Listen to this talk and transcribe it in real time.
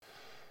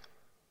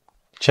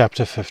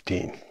Chapter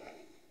 15.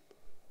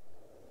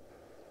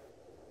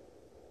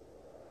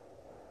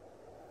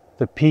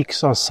 The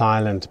peaks are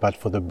silent but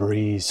for the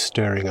breeze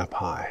stirring up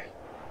high.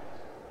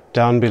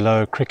 Down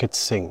below crickets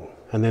sing,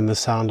 and then the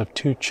sound of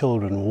two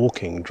children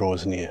walking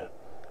draws near,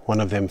 one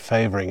of them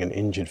favouring an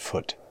injured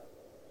foot.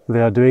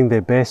 They are doing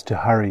their best to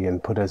hurry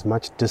and put as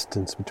much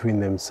distance between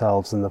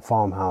themselves and the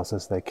farmhouse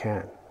as they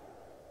can.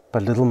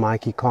 But little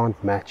Mikey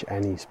can't match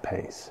Annie's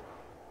pace,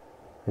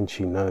 and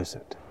she knows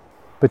it.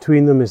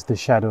 Between them is the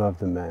shadow of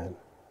the man,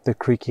 the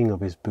creaking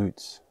of his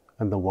boots,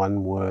 and the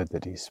one word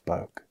that he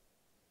spoke.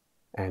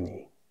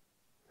 Annie.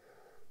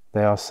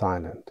 They are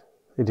silent.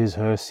 It is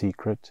her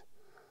secret,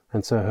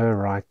 and so her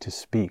right to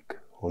speak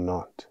or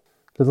not.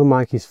 Little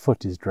Mikey's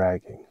foot is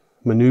dragging.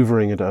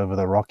 Maneuvering it over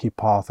the rocky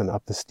path and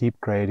up the steep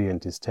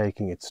gradient is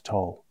taking its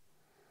toll.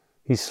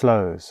 He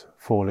slows,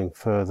 falling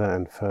further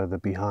and further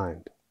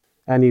behind.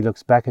 Annie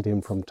looks back at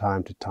him from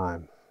time to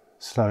time,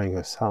 slowing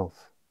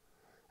herself.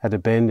 At a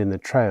bend in the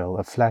trail,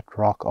 a flat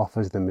rock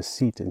offers them a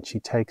seat and she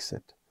takes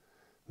it,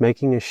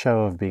 making a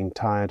show of being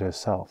tired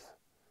herself,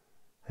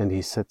 and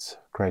he sits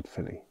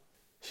gratefully.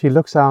 She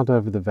looks out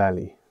over the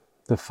valley,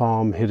 the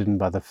farm hidden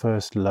by the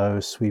first low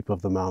sweep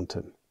of the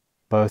mountain.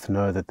 Both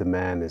know that the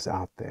man is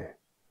out there.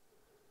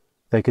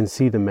 They can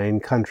see the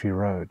main country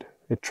road.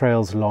 It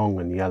trails long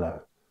and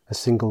yellow, a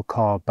single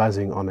car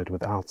buzzing on it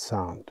without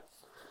sound,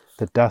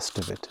 the dust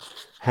of it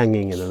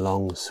hanging in a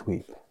long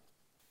sweep.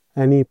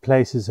 Annie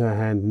places her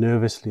hand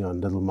nervously on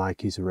little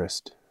Mikey's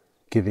wrist,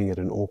 giving it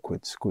an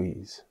awkward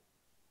squeeze.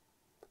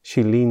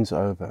 She leans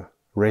over,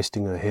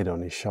 resting her head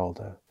on his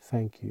shoulder.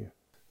 "Thank you."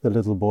 The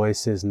little boy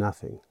says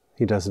nothing.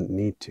 He doesn't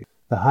need to.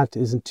 The hut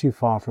isn't too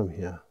far from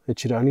here. It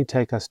should only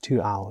take us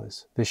 2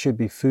 hours. There should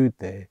be food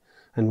there,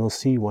 and we'll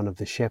see one of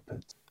the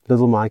shepherds.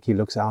 Little Mikey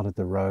looks out at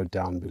the road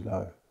down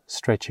below,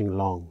 stretching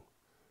long,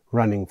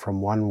 running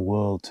from one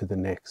world to the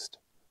next,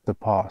 the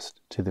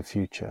past to the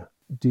future.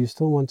 "Do you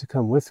still want to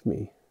come with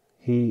me?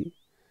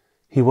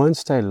 He won't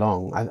stay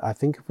long. I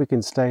think if we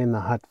can stay in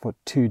the hut for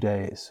 2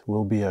 days,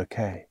 we'll be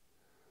okay."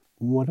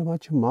 "What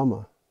about your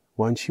mama?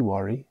 Won't she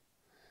worry?"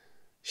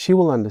 "She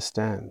will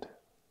understand."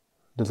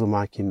 Little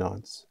Mikey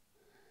nods.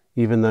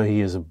 Even though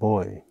he is a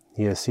boy,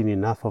 he has seen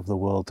enough of the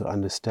world to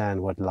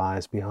understand what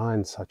lies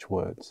behind such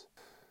words.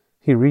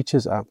 He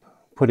reaches up,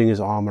 putting his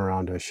arm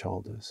around her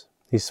shoulders.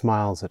 He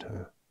smiles at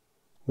her.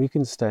 "We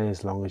can stay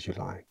as long as you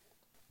like.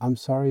 I'm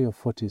sorry your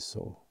foot is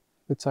sore.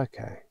 It's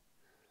okay."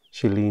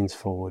 She leans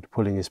forward,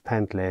 pulling his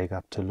pant leg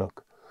up to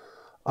look.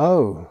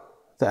 "Oh!"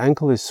 The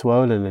ankle is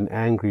swollen and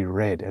angry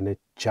red, and it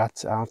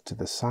juts out to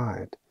the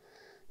side.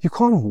 "You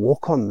can't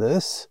walk on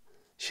this."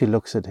 She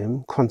looks at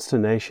him,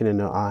 consternation in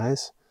her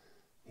eyes.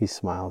 He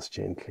smiles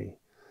gently.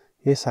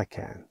 "Yes, I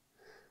can."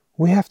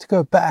 "We have to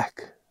go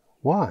back."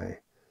 "Why?"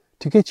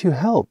 "To get you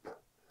help."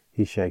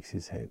 He shakes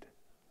his head.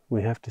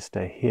 "We have to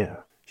stay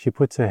here." She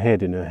puts her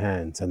head in her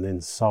hands, and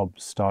then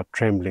sobs start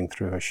trembling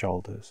through her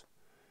shoulders.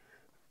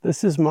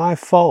 "This is my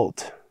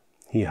fault."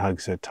 He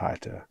hugs her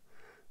tighter.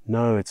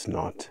 "No, it's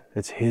not.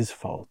 It's his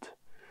fault."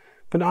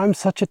 "But I'm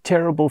such a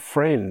terrible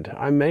friend.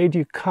 I made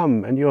you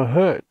come, and you're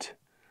hurt."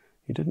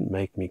 "You didn't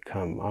make me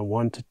come. I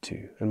wanted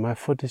to, and my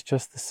foot is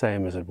just the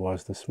same as it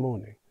was this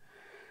morning."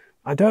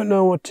 "I don't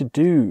know what to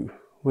do.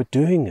 We're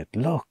doing it.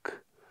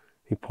 Look."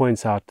 He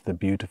points out to the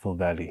beautiful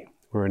valley,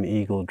 where an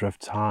eagle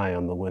drifts high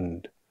on the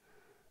wind.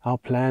 "Our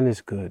plan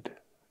is good.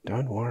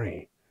 Don't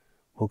worry.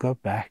 We'll go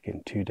back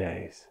in 2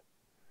 days."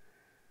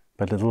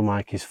 But little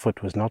Mikey's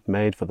foot was not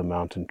made for the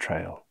mountain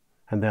trail,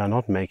 and they are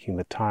not making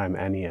the time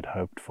Annie had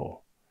hoped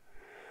for.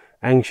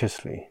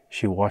 Anxiously,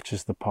 she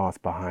watches the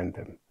path behind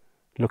them,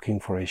 looking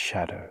for his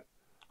shadow,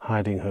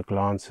 hiding her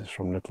glances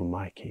from little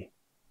Mikey.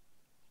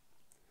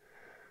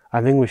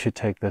 "I think we should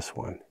take this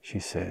one," she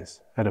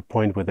says, at a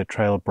point where the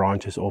trail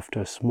branches off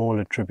to a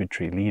smaller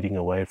tributary leading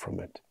away from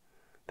it.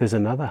 "There's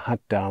another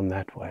hut down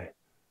that way.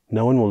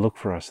 No one will look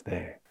for us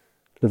there."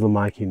 Little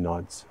Mikey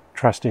nods,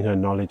 trusting her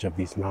knowledge of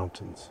these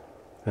mountains,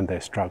 and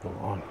they struggle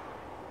on.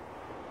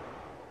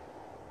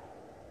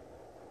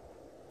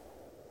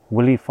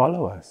 "Will he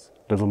follow us?"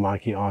 little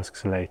Mikey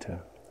asks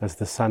later, as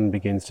the sun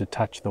begins to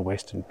touch the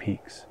western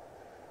peaks.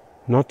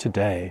 "Not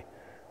today,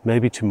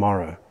 maybe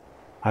tomorrow.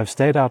 I've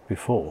stayed out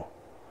before."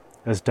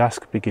 As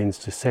dusk begins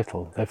to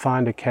settle, they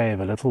find a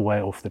cave a little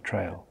way off the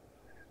trail.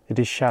 It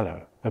is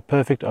shallow, a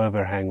perfect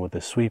overhang with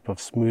a sweep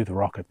of smooth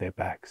rock at their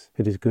backs.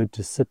 It is good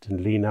to sit and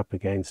lean up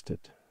against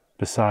it.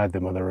 Beside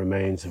them are the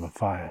remains of a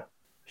fire.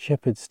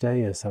 "Shepherds stay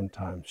here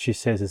sometimes," she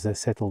says as they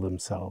settle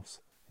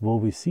themselves. "Will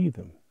we see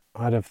them?"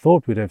 "I'd have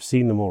thought we'd have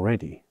seen them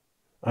already."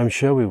 "I'm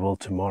sure we will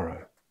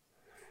tomorrow."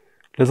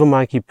 Little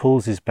Mikey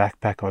pulls his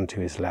backpack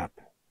onto his lap.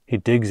 He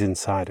digs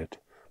inside it,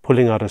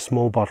 pulling out a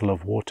small bottle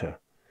of water.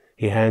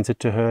 He hands it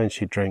to her and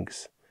she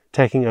drinks,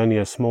 taking only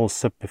a small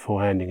sip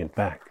before handing it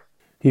back.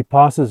 He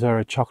passes her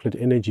a chocolate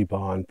energy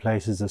bar and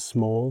places a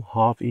small,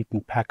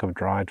 half-eaten pack of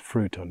dried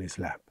fruit on his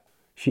lap.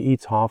 She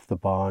eats half the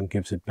bar and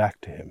gives it back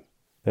to him.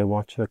 They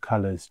watch the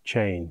colors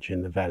change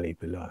in the valley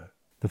below.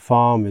 The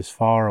farm is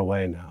far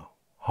away now,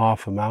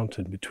 half a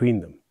mountain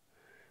between them.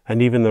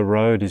 and even the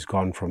road is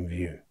gone from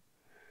view.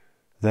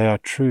 They are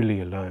truly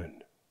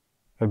alone.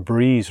 A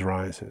breeze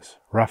rises,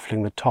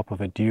 ruffling the top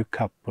of a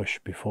dew-cup bush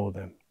before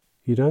them.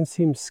 "You don't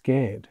seem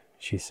scared,"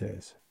 she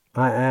says.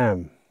 "I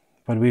am,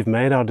 but we've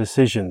made our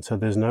decision, so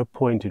there's no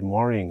point in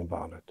worrying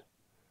about it."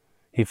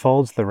 He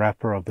folds the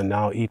wrapper of the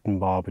now-eaten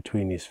bar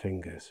between his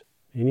fingers.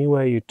 "Any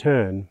way you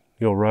turn,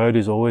 your road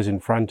is always in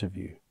front of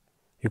you.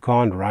 You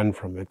can't run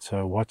from it,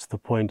 so what's the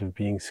point of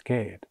being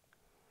scared?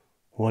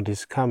 What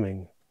is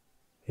coming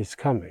is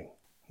coming."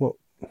 "Well,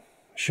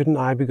 shouldn't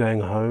I be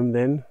going home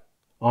then?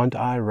 Aren't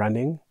I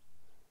running?"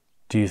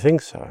 "Do you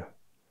think so?"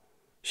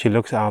 She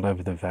looks out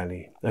over the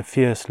valley, a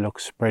fierce look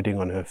spreading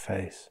on her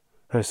face,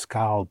 her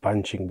scowl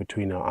bunching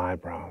between her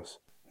eyebrows.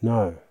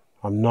 "No,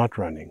 I'm not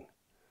running.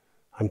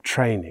 I'm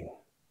training.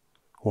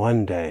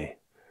 One day,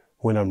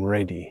 when I'm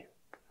ready,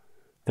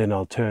 then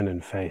I'll turn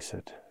and face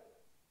it."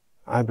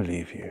 "I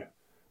believe you."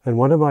 "And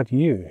what about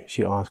you?"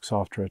 she asks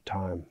after a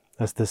time,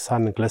 as the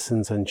sun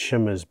glistens and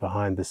shimmers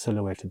behind the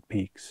silhouetted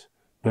peaks,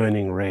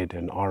 burning red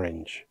and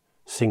orange,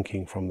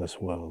 sinking from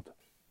this world.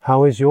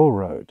 "How is your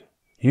road?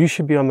 You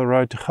should be on the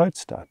road to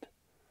Grootstad."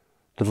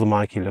 Little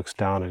Mikey looks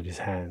down at his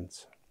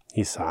hands.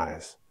 He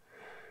sighs.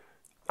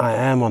 "I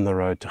am on the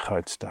road to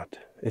Grootstad.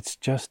 It's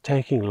just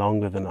taking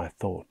longer than I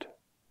thought."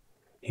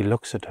 He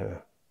looks at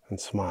her and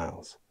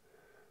smiles.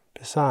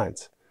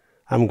 "Besides,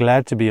 I'm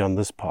glad to be on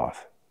this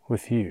path,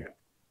 with you."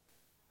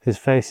 His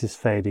face is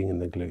fading in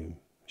the gloom.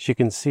 She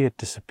can see it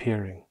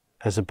disappearing,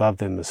 as above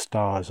them the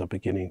stars are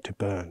beginning to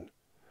burn.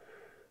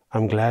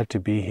 "I'm glad to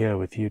be here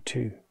with you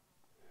too."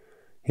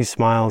 He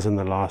smiles in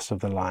the last of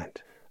the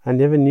light. "I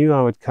never knew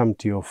I would come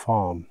to your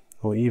farm,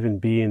 or even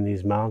be in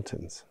these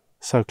mountains,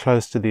 so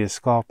close to the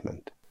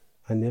escarpment.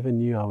 I never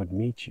knew I would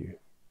meet you.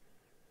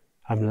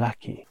 I'm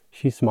lucky."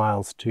 She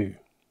smiles too,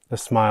 a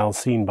smile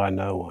seen by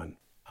no one.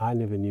 "I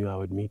never knew I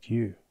would meet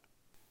you."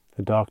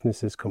 The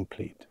darkness is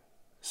complete.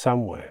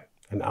 Somewhere,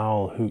 an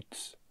owl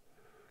hoots.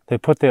 They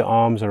put their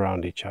arms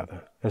around each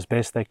other, as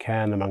best they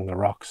can among the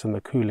rocks and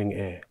the cooling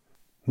air.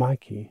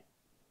 "Mikey,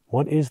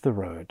 what is the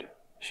road?"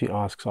 she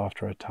asks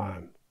after a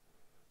time.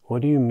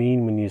 "What do you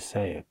mean when you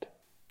say it?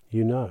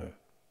 You know."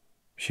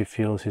 She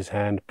feels his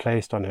hand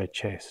placed on her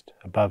chest,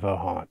 above her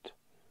heart,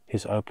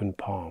 his open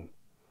palm.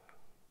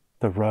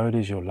 "The road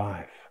is your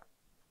life."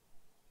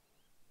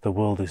 The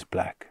world is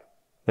black.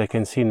 They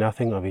can see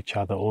nothing of each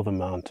other or the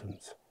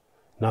mountains,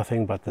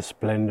 nothing but the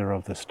splendor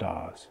of the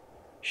stars,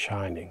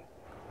 shining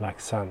like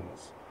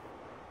suns.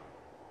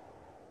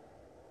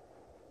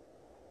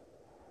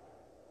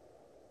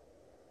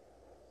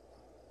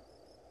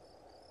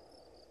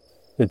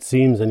 It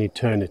seems an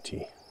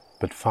eternity,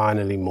 but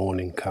finally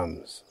morning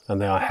comes, and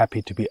they are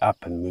happy to be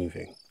up and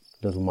moving.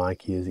 Little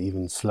Mikey is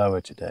even slower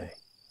today.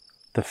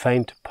 The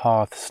faint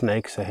path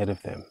snakes ahead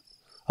of them,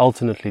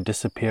 alternately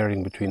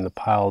disappearing between the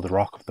piled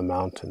rock of the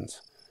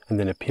mountains, and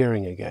then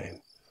appearing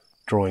again,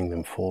 drawing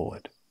them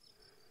forward.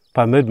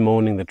 By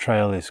mid-morning the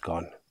trail is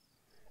gone.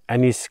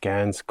 Annie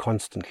scans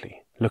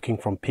constantly, looking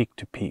from peak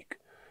to peak,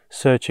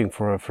 searching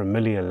for a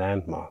familiar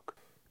landmark.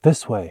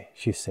 "This way,"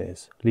 she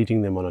says,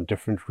 leading them on a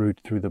different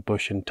route through the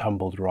bush and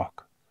tumbled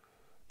rock.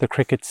 The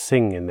crickets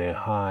sing in their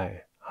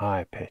high,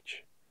 high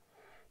pitch.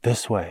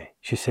 "This way,"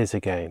 she says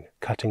again,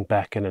 cutting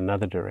back in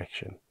another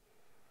direction.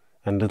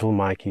 And little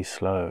Mikey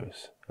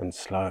slows and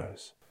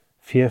slows.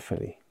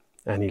 Fearfully,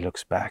 Annie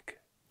looks back.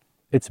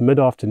 It's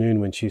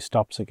mid-afternoon when she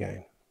stops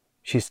again.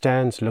 She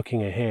stands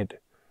looking ahead,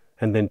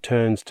 and then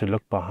turns to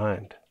look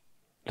behind.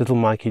 Little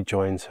Mikey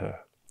joins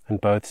her,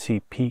 and both see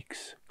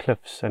peaks,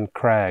 cliffs, and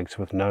crags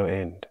with no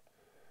end.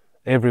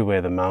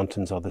 Everywhere the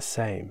mountains are the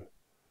same.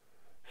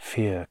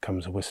 Fear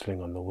comes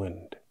whistling on the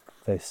wind.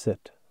 They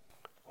sit.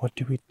 "What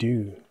do we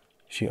do?"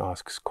 she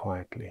asks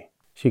quietly.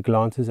 She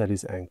glances at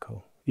his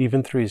ankle.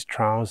 Even through his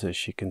trousers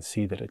she can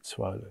see that it's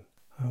swollen.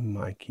 "Oh,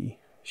 Mikey,"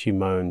 she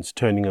moans,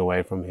 turning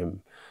away from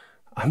him.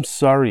 "I'm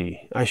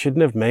sorry. I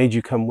shouldn't have made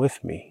you come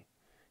with me."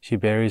 She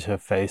buries her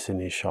face in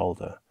his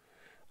shoulder.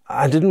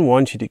 "I didn't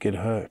want you to get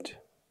hurt."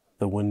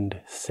 The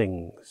wind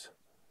sings.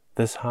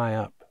 This high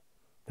up,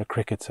 the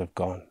crickets have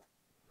gone.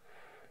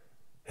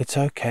 "It's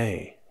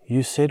okay.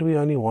 You said we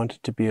only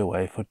wanted to be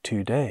away for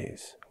 2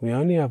 days. We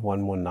only have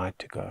 1 more night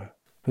to go."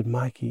 "But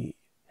Mikey,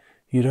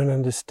 you don't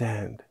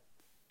understand.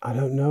 I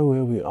don't know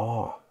where we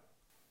are."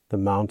 The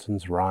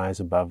mountains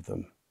rise above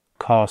them,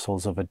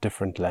 castles of a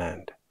different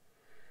land.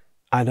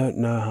 "I don't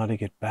know how to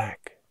get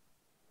back."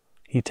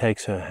 He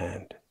takes her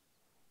hand.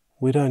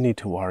 "We don't need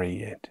to worry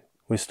yet.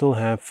 We still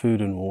have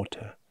food and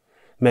water.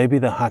 Maybe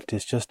the hut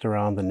is just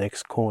around the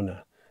next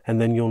corner, and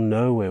then you'll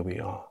know where we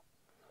are.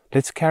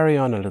 Let's carry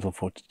on a little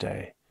for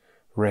today,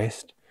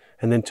 rest,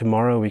 and then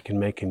tomorrow we can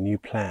make a new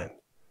plan.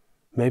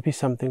 Maybe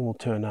something will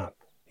turn up."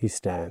 He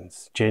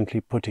stands, gently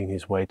putting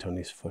his weight on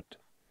his foot.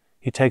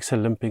 He takes a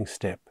limping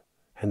step,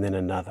 and then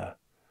another,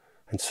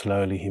 and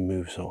slowly he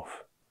moves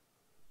off.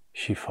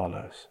 She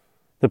follows.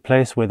 The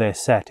place where they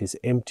sat is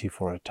empty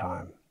for a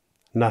time.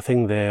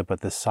 Nothing there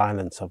but the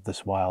silence of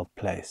this wild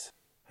place.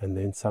 And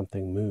then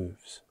something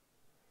moves.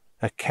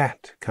 A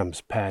cat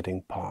comes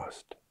padding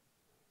past.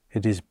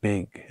 It is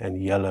big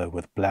and yellow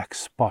with black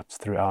spots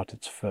throughout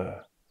its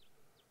fur.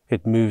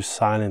 It moves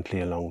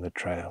silently along the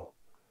trail,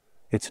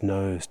 its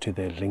nose to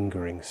their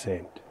lingering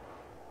scent.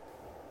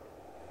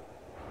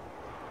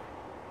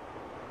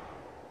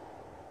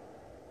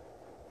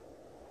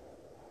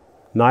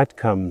 Night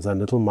comes and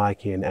little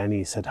Mikey and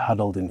Annie sit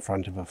huddled in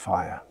front of a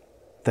fire.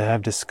 They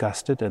have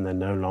discussed it and they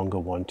no longer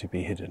want to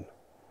be hidden.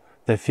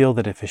 They feel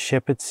that if a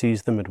shepherd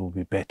sees them it will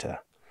be better,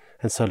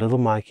 and so little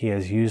Mikey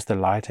has used the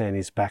lighter in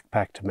his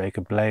backpack to make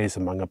a blaze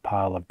among a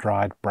pile of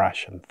dried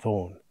brush and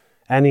thorn.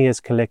 Annie has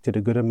collected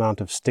a good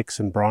amount of sticks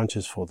and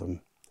branches for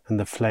them, and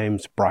the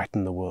flames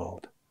brighten the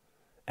world.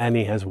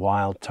 Annie has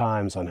Wild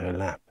Times on her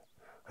lap,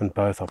 and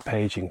both are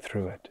paging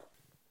through it.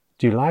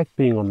 "Do you like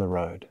being on the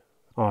road?"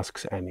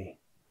 asks Annie.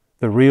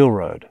 "The real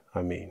road,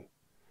 I mean."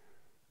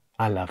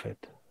 "I love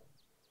it."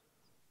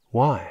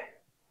 "Why?"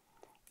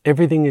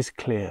 "Everything is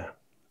clear.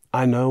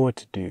 I know what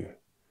to do.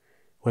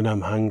 When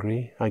I'm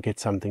hungry, I get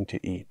something to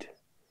eat.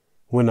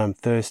 When I'm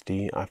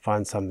thirsty, I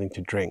find something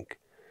to drink.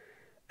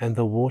 And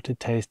the water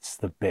tastes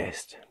the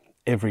best,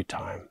 every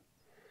time.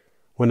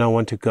 When I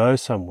want to go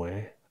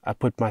somewhere, I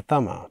put my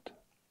thumb out.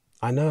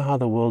 I know how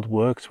the world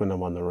works when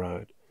I'm on the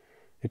road.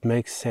 It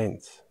makes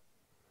sense.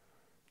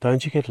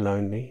 Don't you get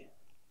lonely?"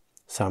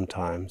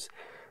 "Sometimes,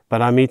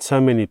 but I meet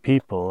so many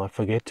people, I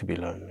forget to be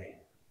lonely."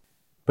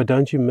 "But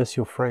don't you miss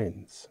your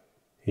friends?"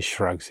 He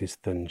shrugs his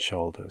thin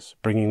shoulders,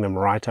 bringing them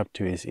right up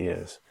to his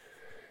ears.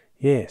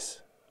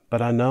 "Yes,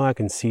 but I know I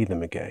can see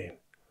them again.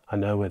 I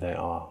know where they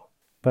are."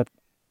 "But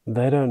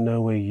they don't know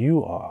where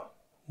you are."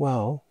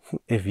 "Well,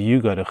 if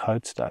you go to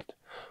Grootstad."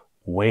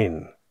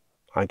 "When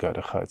I go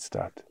to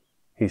Grootstad,"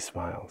 he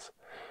smiles.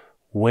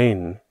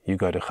 "When you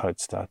go to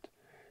Grootstad,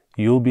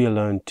 you'll be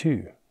alone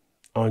too.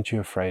 Aren't you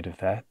afraid of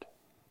that?"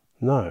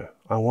 "No,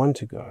 I want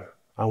to go.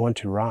 I want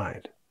to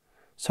ride."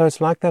 "So it's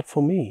like that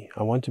for me.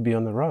 I want to be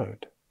on the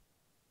road."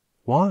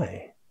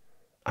 "Why?"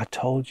 "I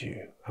told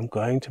you, I'm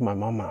going to my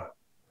mama."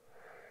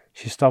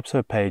 She stops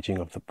her paging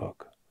of the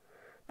book.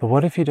 "But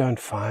what if you don't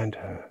find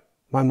her?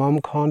 My mom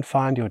can't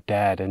find your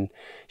dad and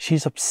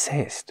she's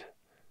obsessed.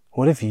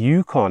 What if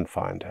you can't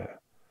find her?"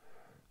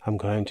 "I'm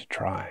going to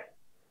try."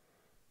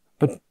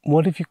 "But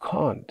what if you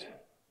can't?"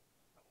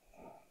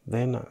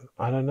 "Then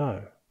I don't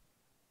know."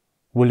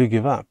 "Will you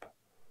give up?"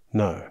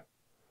 "No."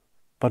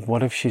 "But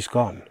what if she's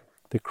gone?"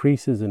 The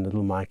creases in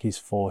little Mikey's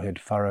forehead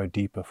furrow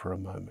deeper for a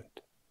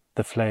moment,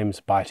 the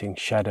flames biting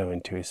shadow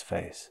into his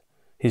face,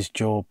 his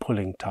jaw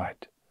pulling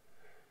tight.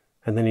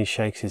 And then he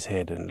shakes his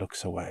head and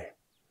looks away.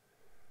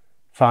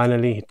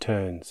 Finally he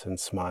turns and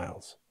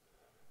smiles.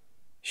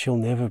 "She'll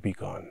never be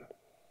gone."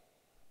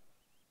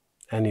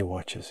 Annie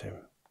watches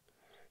him.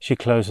 She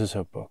closes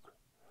her book.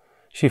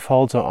 She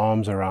folds her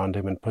arms around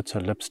him and puts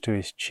her lips to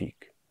his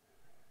cheek.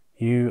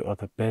 "You are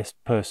the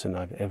best person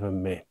I've ever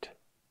met,"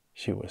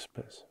 she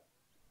whispers.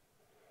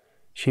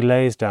 She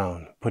lays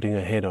down, putting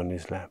her head on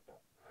his lap.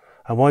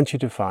 "I want you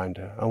to find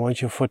her. I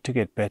want your foot to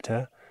get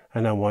better,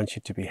 and I want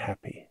you to be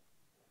happy."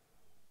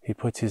 He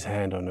puts his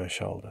hand on her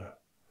shoulder.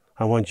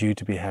 "I want you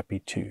to be happy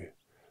too.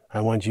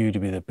 I want you to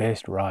be the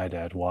best rider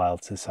at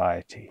Wild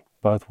Society."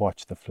 Both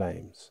watch the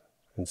flames,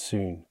 and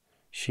soon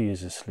she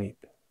is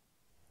asleep.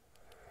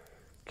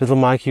 Little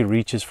Mikey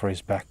reaches for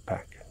his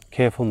backpack,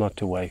 careful not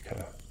to wake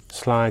her,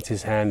 slides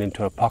his hand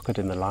into a pocket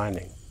in the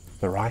lining,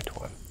 the right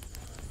one,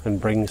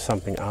 and brings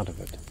something out of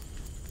it.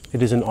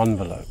 It is an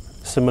envelope,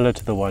 similar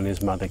to the one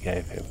his mother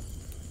gave him,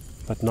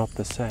 but not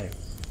the same.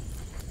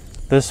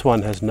 This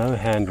one has no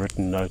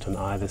handwritten note on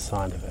either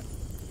side of it.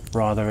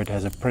 Rather, it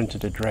has a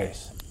printed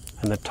address,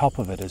 and the top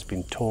of it has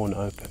been torn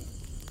open.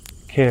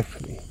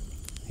 Carefully,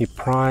 he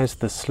pries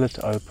the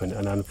slit open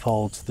and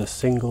unfolds the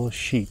single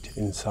sheet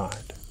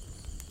inside.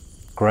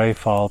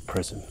 Greyfile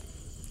Prison,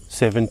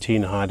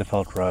 17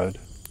 Heideveld Road,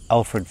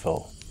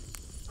 Alfredville,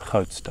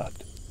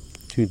 Grootstad,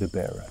 to the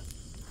bearer.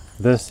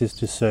 This is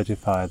to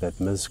certify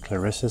that Ms.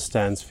 Clarissa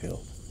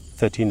Stansfield,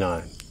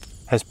 39,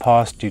 has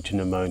passed due to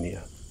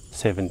pneumonia,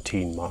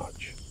 17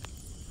 March.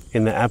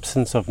 In the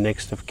absence of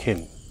next of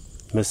kin,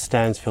 Miss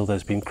Stansfield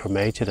has been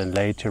cremated and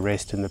laid to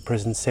rest in the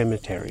prison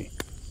cemetery,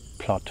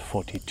 plot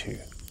 42.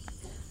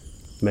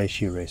 May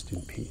she rest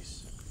in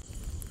peace.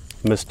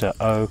 Mr.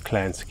 O.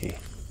 Klansky,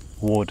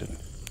 Warden,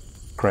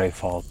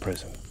 Greyfile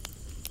Prison.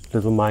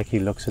 Little Mikey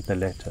looks at the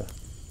letter.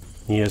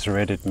 He has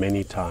read it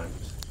many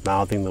times,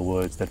 mouthing the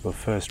words that were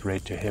first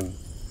read to him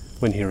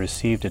when he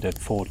received it at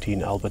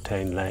 14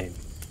 Albertane Lane,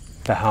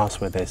 the house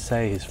where they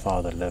say his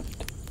father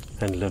lived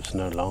and lives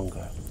no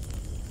longer.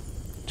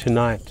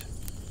 Tonight,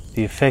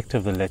 the effect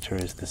of the letter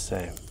is the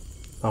same.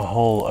 A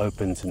hole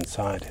opens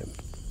inside him,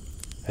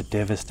 a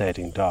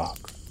devastating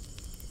dark.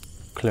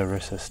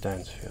 Clarissa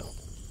Stansfield.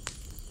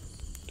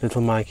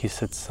 Little Mikey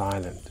sits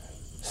silent,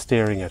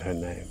 staring at her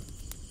name,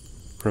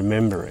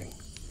 remembering.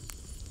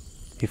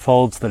 He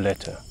folds the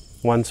letter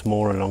once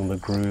more along the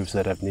grooves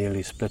that have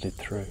nearly split it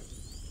through.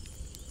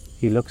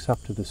 He looks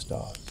up to the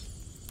stars.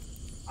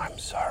 "I'm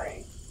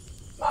sorry,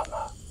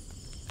 Mama,"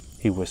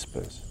 he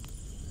whispers,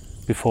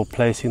 before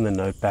placing the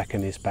note back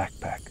in his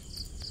backpack.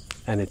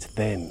 And it's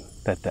then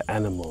that the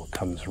animal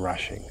comes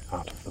rushing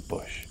out of the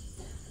bush.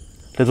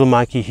 Little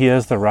Mikey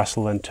hears the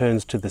rustle and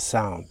turns to the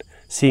sound,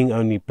 seeing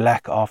only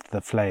black after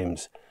the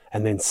flames,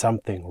 and then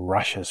something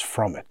rushes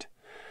from it.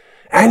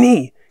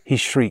 "Annie!" he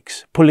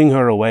shrieks, pulling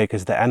her awake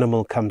as the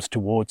animal comes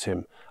towards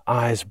him,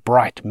 eyes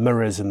bright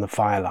mirrors in the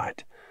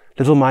firelight.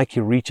 Little Mikey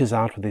reaches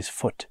out with his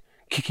foot,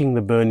 kicking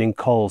the burning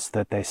coals so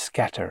that they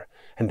scatter,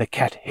 and the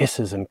cat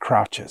hisses and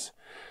crouches.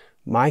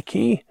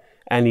 "Mikey?"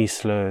 Annie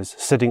slurs,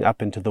 sitting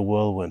up into the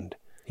whirlwind.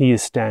 He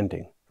is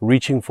standing,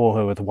 reaching for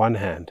her with one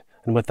hand,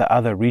 and with the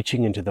other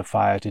reaching into the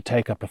fire to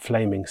take up a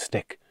flaming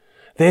stick.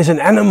 "There's an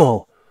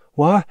animal!"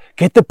 "What?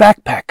 Get the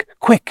backpack!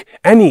 Quick,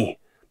 Annie!"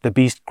 The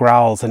beast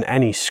growls and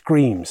Annie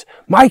screams.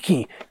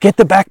 "Mikey, get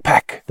the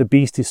backpack!" The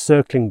beast is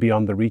circling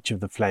beyond the reach of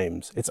the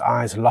flames, its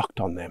eyes locked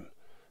on them.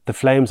 The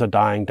flames are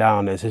dying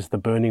down, as is the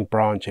burning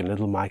branch in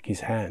little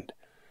Mikey's hand,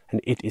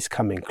 and it is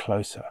coming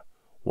closer,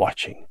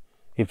 watching,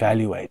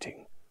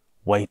 evaluating,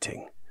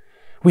 waiting.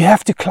 "We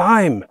have to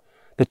climb!"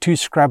 The two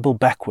scrabble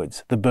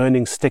backwards, the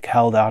burning stick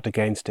held out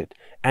against it,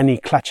 Annie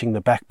clutching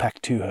the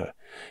backpack to her.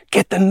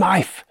 "Get the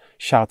knife!"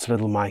 shouts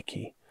little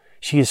Mikey.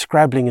 She is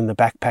scrabbling in the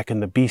backpack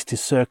and the beast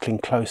is circling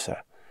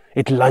closer.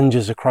 It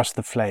lunges across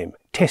the flame,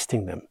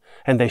 testing them,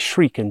 and they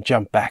shriek and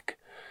jump back.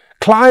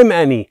 "Climb,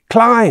 Annie,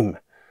 climb!"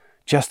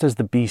 Just as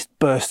the beast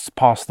bursts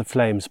past the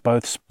flames,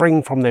 both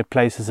spring from their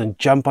places and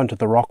jump onto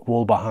the rock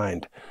wall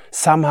behind,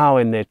 somehow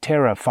in their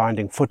terror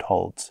finding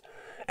footholds.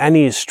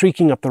 Annie is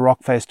streaking up the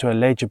rock face to a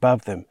ledge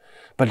above them,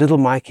 but little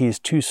Mikey is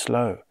too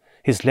slow,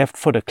 his left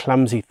foot a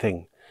clumsy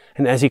thing,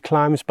 and as he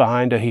climbs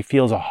behind her he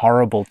feels a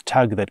horrible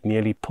tug that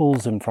nearly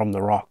pulls him from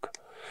the rock.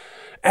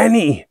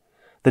 "Annie!"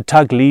 The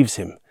tug leaves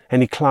him,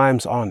 and he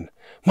climbs on.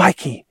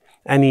 "Mikey!"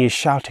 Annie is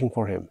shouting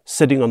for him,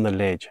 sitting on the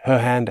ledge, her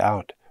hand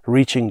out,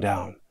 reaching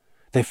down.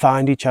 They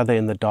find each other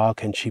in the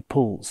dark and she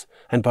pulls,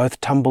 and both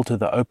tumble to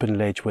the open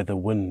ledge where the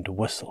wind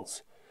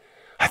whistles.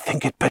 "I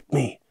think it bit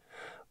me."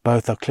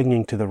 Both are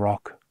clinging to the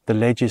rock. The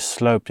ledge is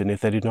sloped, and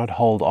if they do not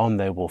hold on,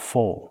 they will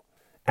fall.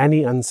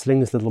 Annie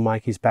unslings little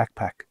Mikey's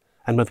backpack,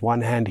 and with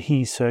one hand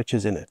he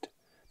searches in it.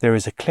 There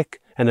is a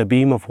click, and a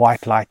beam of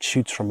white light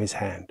shoots from his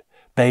hand,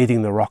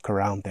 bathing the rock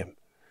around them.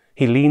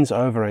 He leans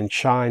over and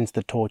shines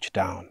the torch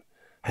down,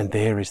 and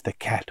there is the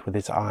cat with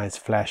its eyes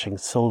flashing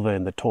silver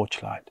in the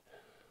torchlight,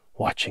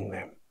 watching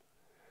them.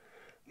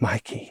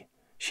 "Mikey,"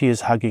 she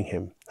is hugging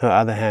him, her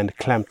other hand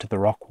clamped to the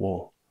rock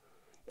wall.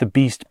 The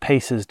beast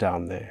paces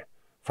down there,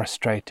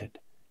 frustrated,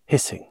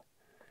 hissing,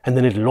 and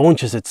then it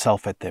launches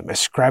itself at them, a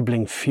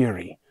scrabbling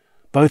fury.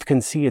 Both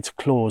can see its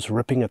claws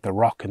ripping at the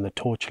rock in the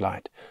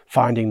torchlight,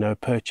 finding no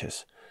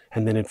purchase,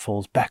 and then it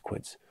falls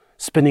backwards,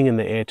 spinning in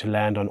the air to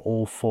land on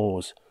all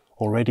fours,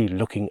 already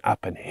looking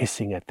up and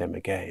hissing at them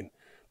again,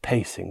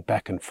 pacing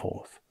back and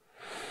forth.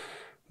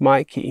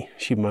 "Mikey,"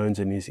 she moans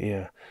in his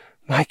ear.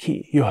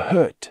 "Mikey, you're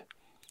hurt."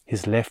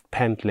 His left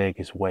pant leg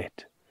is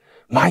wet.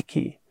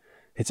 "Mikey."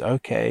 "It's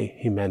okay,"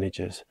 he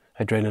manages,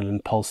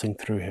 adrenaline pulsing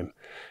through him.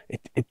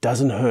 It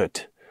doesn't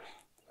hurt.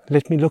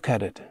 "Let me look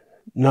at it."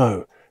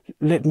 "No,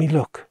 let me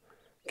look."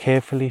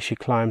 Carefully she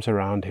climbs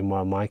around him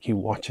while Mikey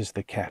watches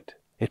the cat.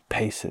 It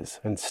paces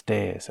and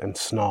stares and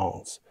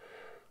snarls.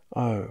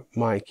 "Oh,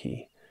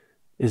 Mikey."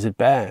 "Is it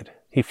bad?"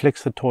 He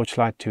flicks the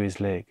torchlight to his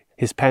leg.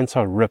 His pants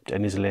are ripped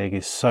and his leg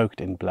is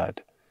soaked in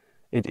blood.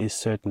 "It is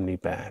certainly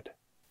bad."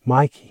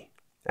 "Mikey."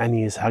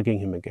 Annie is hugging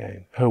him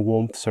again, her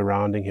warmth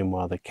surrounding him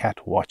while the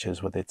cat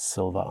watches with its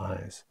silver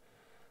eyes.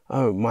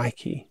 "Oh,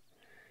 Mikey."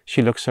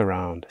 She looks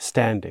around,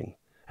 standing,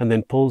 and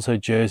then pulls her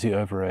jersey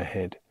over her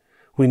head.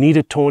 "We need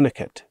a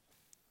tourniquet."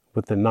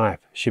 With the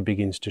knife, she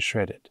begins to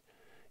shred it.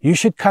 "You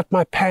should cut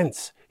my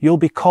pants. You'll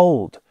be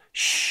cold."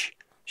 "Shh,"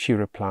 she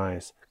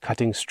replies,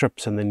 cutting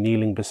strips and then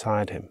kneeling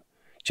beside him.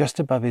 Just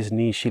above his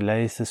knee, she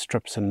lays the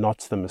strips and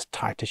knots them as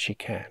tight as she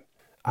can.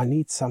 "I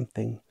need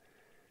something."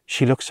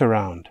 She looks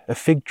around. A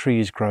fig tree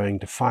is growing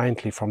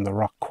defiantly from the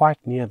rock quite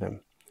near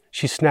them.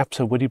 She snaps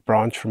a woody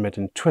branch from it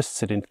and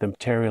twists it into the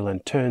material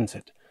and turns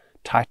it,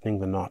 tightening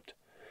the knot.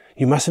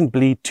 "You mustn't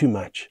bleed too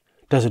much.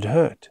 Does it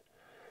hurt?"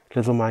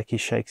 Little Mikey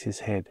shakes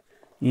his head,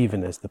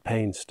 even as the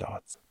pain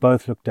starts.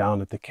 Both look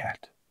down at the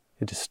cat.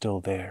 It is still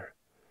there.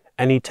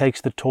 Annie takes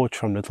the torch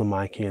from little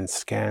Mikey and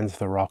scans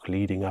the rock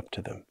leading up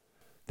to them.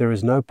 There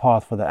is no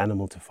path for the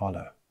animal to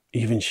follow.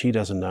 Even she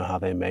doesn't know how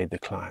they made the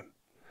climb.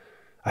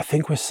 "I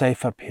think we're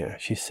safe up here,"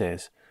 she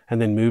says,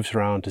 and then moves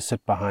around to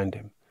sit behind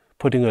him,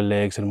 putting her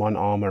legs and one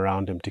arm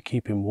around him to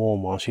keep him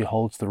warm while she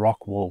holds the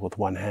rock wall with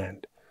one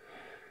hand.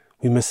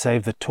 "We must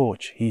save the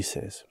torch," he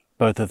says,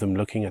 both of them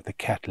looking at the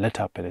cat lit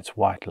up in its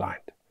white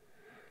light.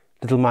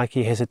 Little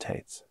Mikey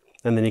hesitates,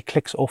 and then he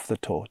clicks off the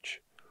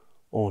torch.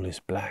 All is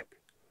black.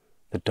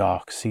 The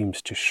dark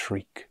seems to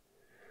shriek.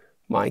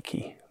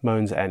 "Mikey,"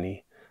 moans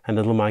Annie, and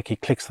little Mikey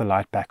clicks the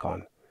light back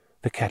on.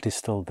 The cat is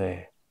still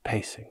there,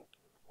 pacing,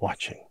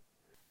 watching.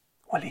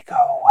 "Will he go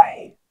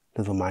away?"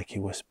 little Mikey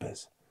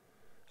whispers.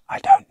 "I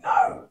don't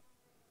know.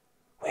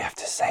 We have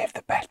to save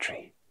the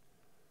battery."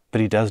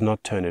 But he does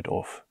not turn it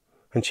off,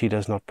 and she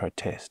does not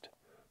protest,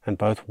 and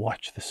both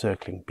watch the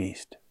circling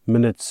beast.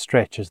 Minutes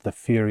stretch as the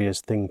furious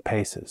thing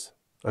paces,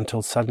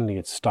 until suddenly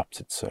it stops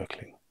its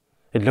circling.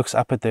 It looks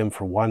up at them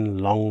for one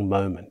long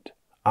moment,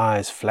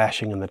 eyes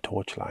flashing in the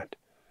torchlight,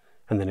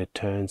 and then it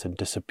turns and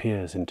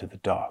disappears into the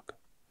dark.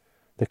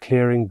 The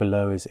clearing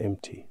below is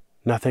empty.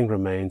 Nothing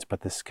remains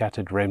but the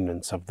scattered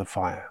remnants of the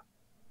fire.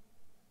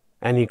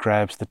 Annie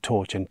grabs the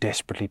torch and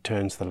desperately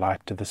turns the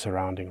light to the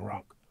surrounding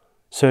rock,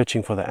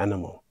 searching for the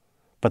animal,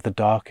 but the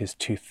dark is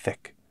too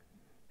thick.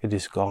 It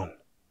is gone,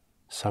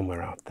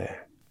 somewhere out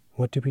there.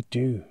 "What do we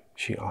do?"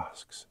 she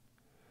asks.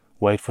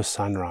 "Wait for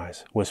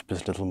sunrise,"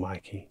 whispers little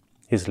Mikey,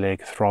 his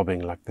leg throbbing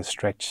like the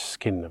stretched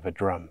skin of a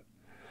drum.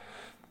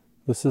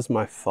 "This is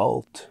my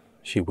fault,"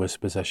 she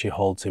whispers as she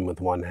holds him with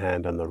one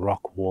hand on the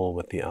rock wall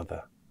with the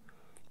other.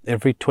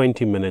 Every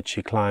 20 minutes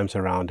she climbs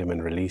around him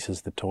and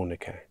releases the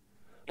tourniquet.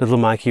 Little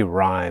Mikey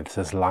writhes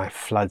as life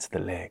floods the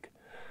leg,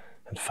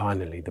 and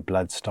finally the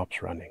blood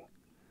stops running.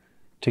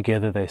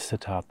 Together they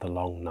sit out the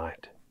long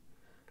night.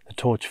 The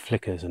torch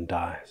flickers and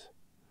dies.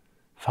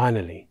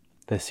 Finally,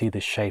 they see the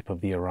shape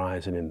of the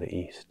horizon in the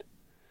east.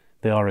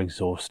 They are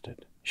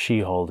exhausted, she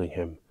holding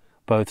him,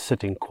 both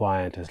sitting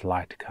quiet as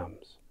light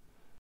comes.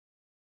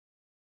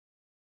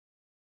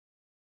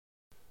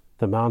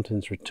 The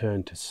mountains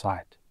return to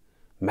sight,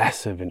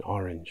 massive in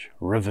orange,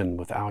 riven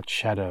without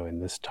shadow in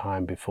this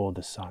time before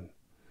the sun.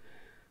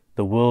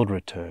 The world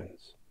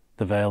returns,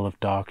 the veil of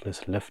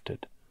darkness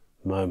lifted,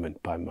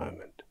 moment by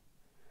moment.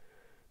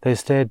 They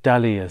stare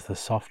dully as the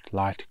soft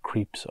light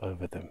creeps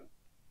over them.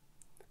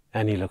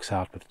 Annie looks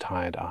out with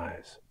tired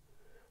eyes.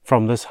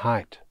 From this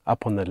height,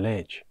 up on the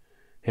ledge,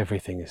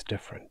 everything is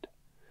different.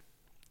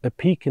 A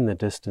peak in the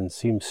distance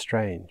seems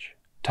strange,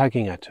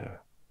 tugging at her,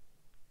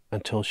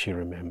 until she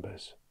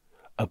remembers.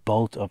 A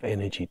bolt of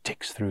energy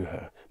ticks through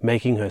her,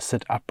 making her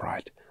sit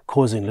upright,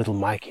 causing little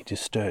Mikey to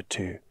stir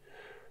too.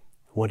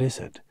 "What is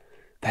it?"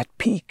 "That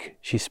peak,"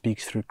 she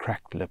speaks through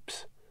cracked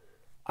lips.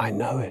 "I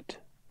know it."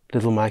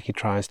 Little Mikey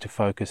tries to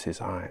focus his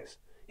eyes.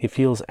 He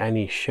feels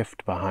Annie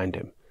shift behind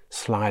him,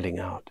 sliding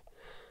out.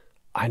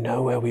 "I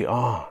know where we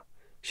are."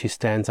 She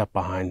stands up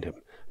behind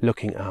him,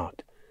 looking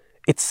out.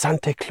 "It's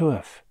Santa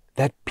Kloof.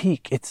 That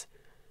peak, it's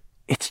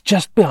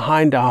just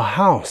behind our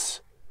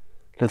house."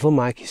 Little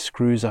Mikey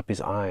screws up his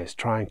eyes,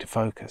 trying to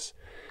focus.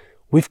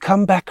 "We've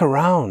come back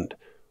around.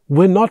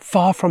 We're not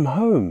far from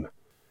home."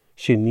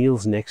 She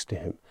kneels next to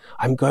him.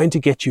 "I'm going to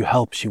get you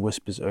help," she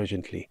whispers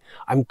urgently.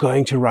 "I'm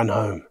going to run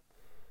home."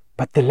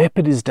 "But the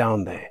leopard is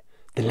down there.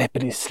 The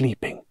leopard is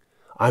sleeping."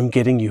 "I'm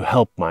getting you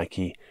help,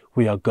 Mikey.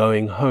 We are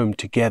going home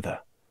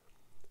together."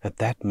 At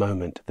that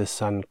moment, the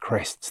sun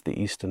crests the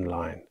eastern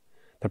line.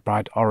 The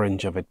bright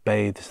orange of it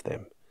bathes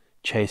them,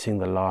 chasing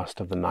the last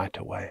of the night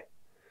away.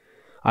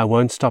 "I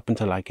won't stop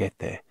until I get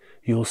there.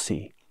 You'll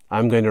see.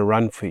 I'm going to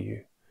run for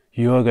you.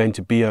 You are going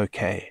to be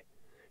okay."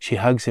 She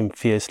hugs him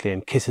fiercely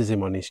and kisses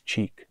him on his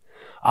cheek.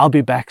 "I'll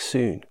be back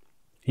soon.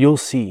 You'll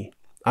see.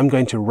 I'm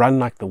going to run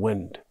like the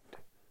wind."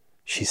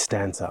 She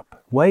stands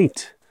up.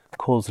 "Wait,"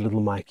 calls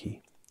little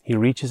Mikey. He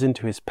reaches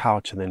into his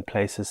pouch and then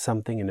places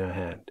something in her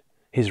hand,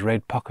 his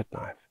red pocket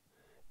knife.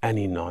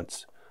 Annie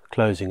nods,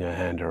 closing her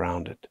hand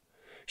around it.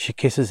 She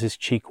kisses his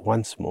cheek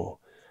once more,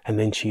 and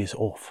then she is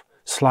off,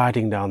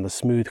 sliding down the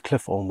smooth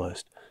cliff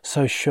almost,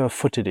 so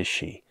sure-footed is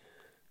she.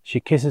 She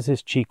kisses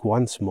his cheek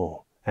once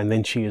more, and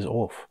then she is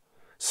off,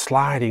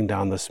 sliding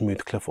down the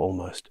smooth cliff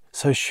almost,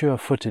 so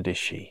sure-footed is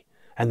she,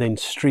 and then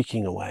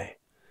streaking away.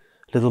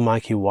 Little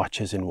Mikey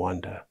watches in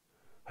wonder.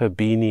 Her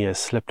beanie has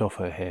slipped off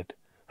her head.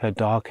 Her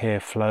dark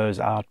hair flows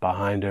out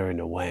behind her in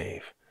a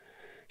wave.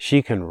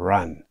 She can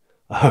run.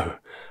 Oh,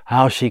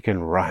 how she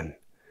can run.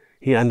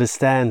 He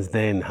understands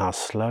then how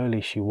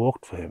slowly she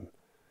walked for him.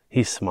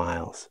 He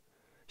smiles.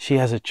 She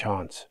has a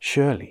chance,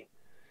 surely.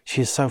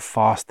 She is so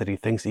fast that he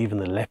thinks even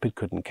the leopard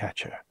couldn't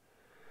catch her.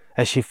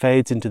 As she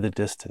fades into the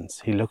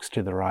distance, he looks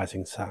to the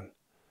rising sun.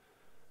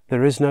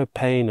 There is no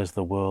pain as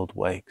the world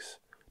wakes,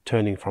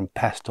 turning from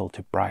pastel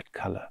to bright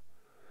color.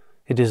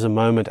 It is a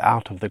moment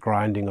out of the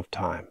grinding of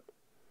time,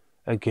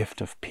 a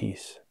gift of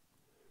peace.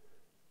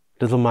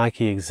 Little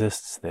Mikey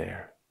exists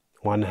there,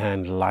 one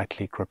hand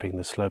lightly gripping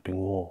the sloping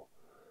wall,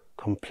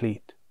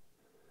 complete.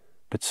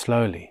 But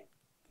slowly,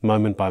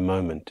 moment by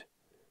moment,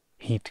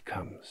 heat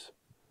comes.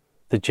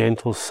 The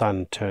gentle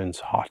sun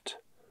turns hot.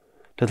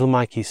 Little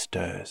Mikey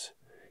stirs.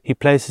 He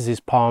places his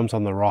palms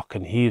on the rock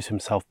and heaves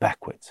himself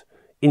backwards,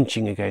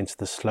 inching against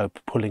the slope,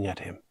 pulling at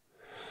him.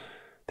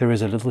 There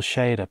is a little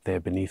shade up there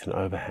beneath an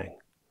overhang.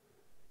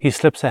 He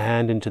slips a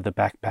hand into the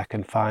backpack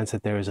and finds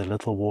that there is a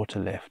little water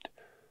left.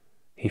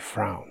 He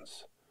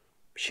frowns.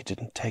 She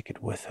didn't take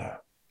it with her.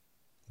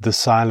 The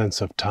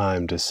silence of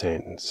time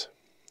descends,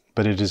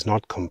 but it is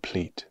not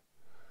complete.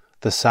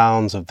 The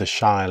sounds of the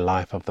shy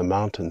life of the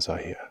mountains are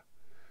here.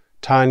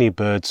 Tiny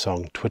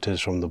birdsong twitters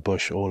from the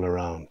bush all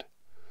around.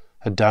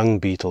 A dung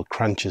beetle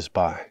crunches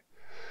by,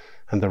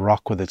 and the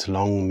rock with its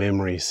long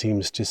memory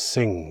seems to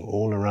sing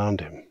all around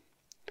him.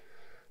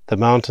 The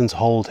mountains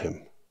hold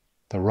him.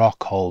 The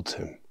rock holds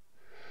him.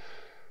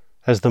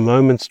 As the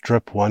moments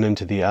drip one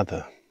into the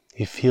other,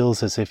 he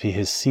feels as if he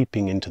is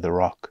seeping into the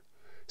rock,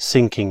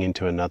 sinking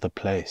into another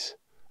place,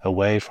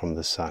 away from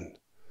the sun.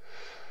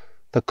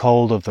 The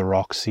cold of the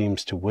rock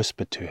seems to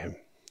whisper to him,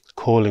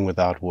 calling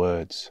without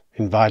words,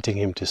 inviting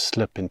him to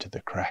slip into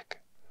the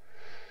crack.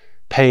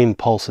 Pain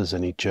pulses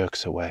and he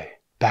jerks away,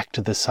 back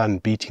to the sun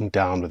beating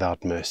down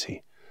without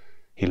mercy.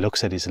 He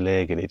looks at his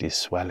leg and it is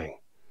swelling.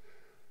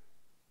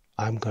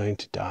 I'm going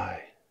to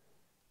die.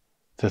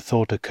 The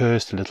thought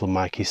occurs to little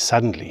Mikey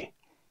suddenly,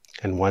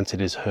 and once it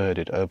is heard,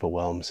 it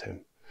overwhelms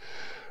him.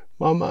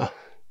 Mama!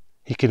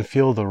 He can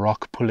feel the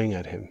rock pulling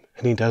at him,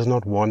 and he does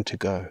not want to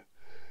go.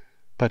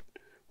 But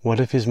what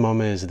if his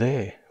mama is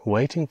there,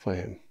 waiting for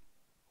him?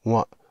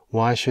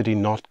 Why should he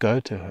not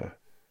go to her?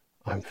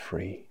 I'm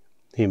free,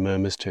 he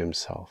murmurs to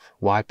himself,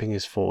 wiping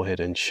his forehead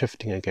and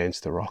shifting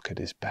against the rock at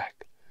his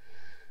back.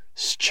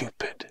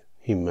 Stupid,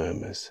 he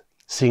murmurs,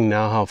 seeing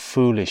now how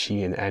foolish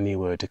he and Annie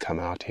were to come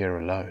out here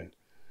alone.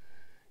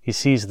 He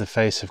sees the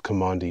face of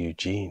Commander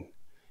Eugene,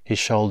 his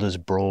shoulders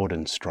broad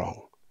and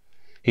strong.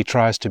 He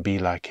tries to be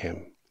like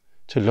him,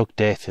 to look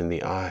death in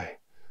the eye,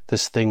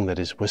 this thing that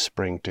is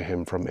whispering to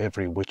him from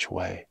every which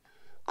way,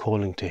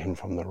 calling to him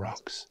from the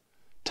rocks,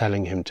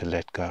 telling him to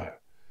let go.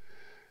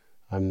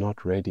 I'm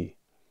not ready.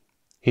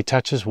 He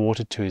touches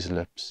water to his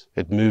lips.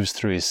 It moves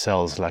through his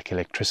cells like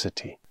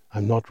electricity.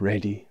 I'm not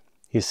ready,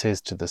 he says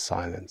to the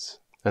silence,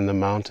 and the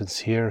mountains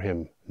hear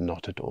him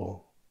not at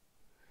all.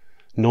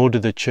 Nor do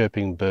the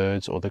chirping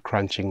birds or the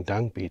crunching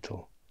dung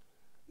beetle.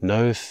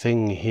 No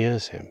thing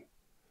hears him,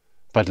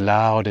 but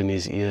loud in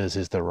his ears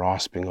is the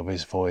rasping of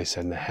his voice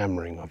and the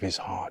hammering of his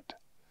heart.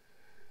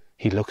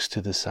 He looks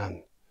to the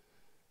sun.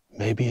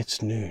 Maybe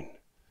it's noon.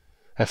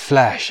 A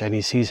flash, and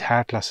he sees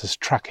Hertlas's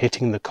truck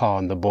hitting the car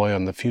and the boy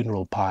on the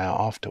funeral pyre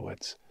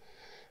afterwards.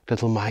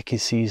 Little Mikey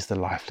sees the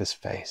lifeless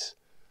face,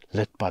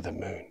 lit by the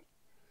moon.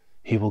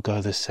 He will go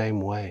the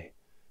same way.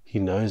 He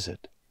knows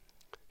it.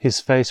 His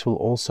face will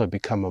also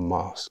become a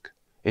mask,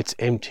 its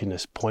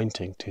emptiness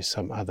pointing to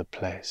some other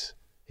place.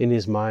 In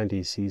his mind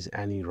he sees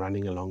Annie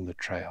running along the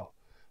trail,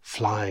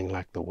 flying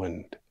like the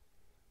wind.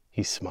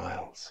 He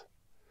smiles.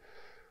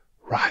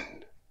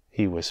 Run,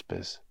 he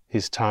whispers,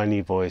 his tiny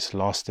voice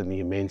lost in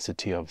the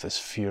immensity of this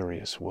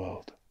furious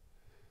world.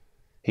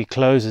 He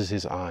closes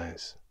his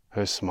eyes,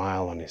 her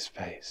smile on his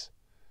face.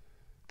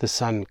 The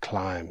sun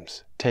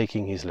climbs,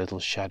 taking his little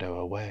shadow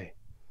away.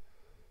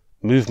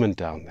 Movement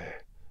down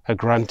there, a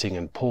grunting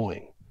and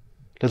pawing.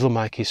 Little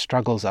Mikey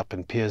struggles up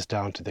and peers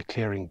down to the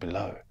clearing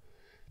below.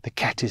 The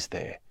cat is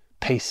there,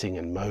 pacing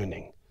and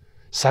moaning.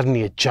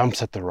 Suddenly it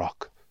jumps at the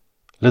rock.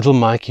 Little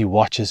Mikey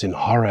watches in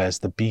horror as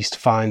the beast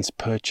finds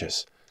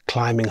purchase,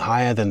 climbing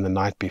higher than the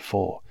night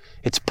before,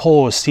 its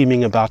paws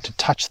seeming about to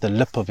touch the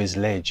lip of his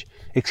ledge,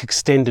 its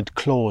extended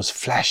claws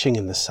flashing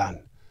in the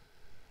sun.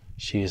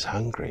 She is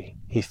hungry,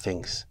 he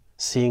thinks,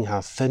 seeing how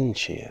thin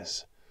she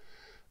is.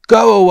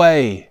 Go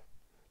away!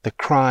 The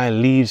cry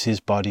leaves his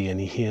body and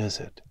he hears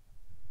it.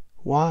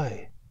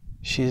 Why?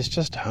 She is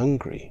just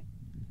hungry.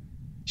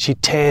 She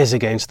tears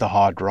against the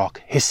hard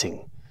rock,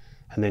 hissing,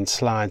 and then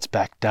slides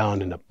back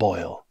down in a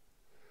boil.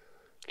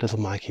 Little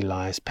Mikey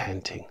lies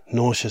panting,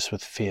 nauseous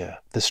with fear,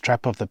 the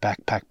strap of the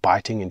backpack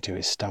biting into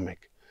his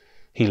stomach.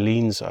 He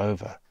leans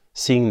over,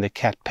 seeing the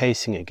cat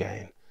pacing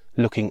again,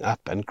 looking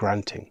up and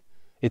grunting,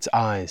 its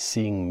eyes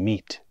seeing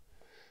meat.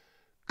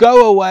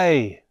 Go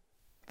away!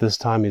 This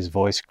time his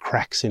voice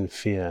cracks in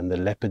fear and the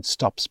leopard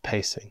stops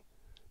pacing,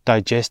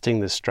 digesting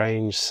the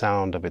strange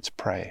sound of its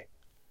prey.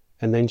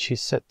 And then she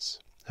sits,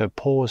 her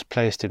paws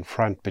placed in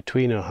front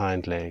between her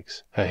hind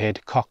legs, her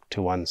head cocked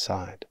to one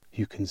side.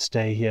 You can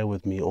stay here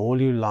with me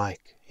all you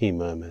like, he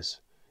murmurs.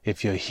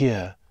 If you're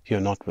here, you're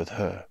not with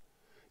her.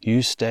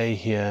 You stay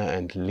here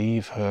and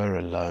leave her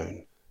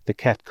alone. The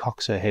cat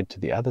cocks her head to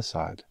the other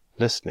side,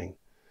 listening,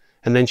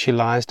 and then she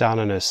lies down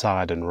on her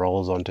side and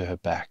rolls onto her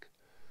back.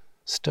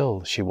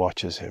 Still she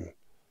watches him,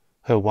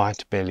 her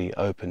white belly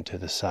open to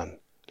the sun.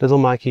 Little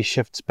Mikey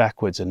shifts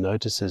backwards and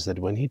notices that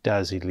when he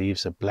does, he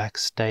leaves a black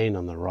stain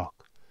on the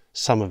rock,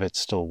 some of it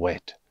still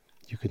wet.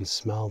 You can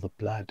smell the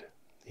blood,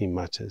 he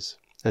mutters,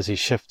 as he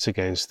shifts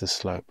against the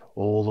slope,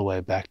 all the way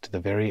back to the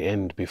very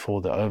end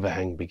before the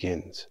overhang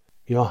begins.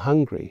 You're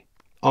hungry,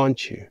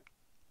 aren't you?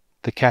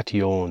 The cat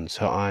yawns,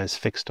 her eyes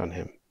fixed on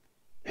him.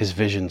 His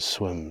vision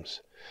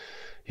swims.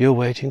 You're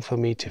waiting for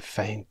me to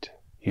faint.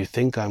 You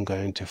think I'm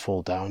going to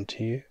fall down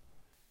to you?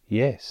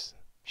 Yes,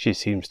 she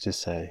seems to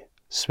say,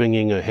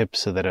 swinging her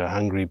hips so that her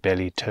hungry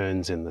belly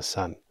turns in the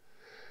sun.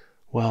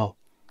 Well,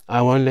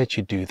 I won't let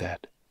you do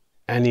that.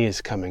 Annie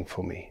is coming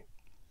for me.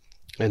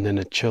 And then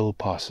a chill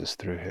passes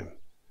through him.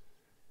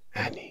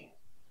 Annie.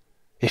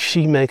 If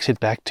she makes it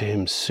back to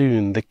him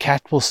soon, the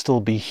cat will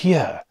still be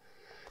here.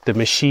 The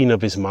machine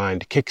of his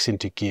mind kicks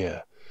into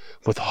gear.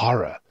 With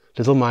horror,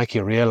 little Mikey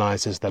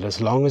realizes that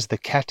as long as the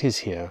cat is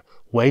here,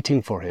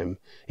 waiting for him,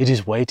 it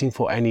is waiting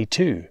for Annie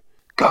too.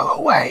 Go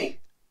away,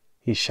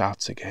 he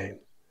shouts again,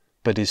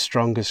 but his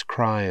strongest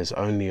cry is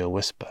only a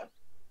whisper.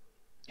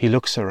 He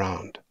looks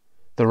around.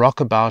 The rock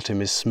about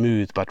him is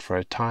smooth but for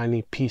a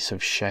tiny piece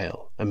of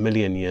shale,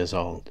 1,000,000 years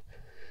old.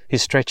 He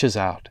stretches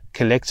out,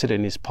 collects it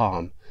in his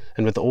palm,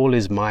 and with all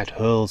his might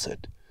hurls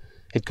it.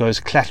 It goes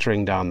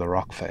clattering down the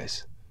rock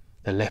face.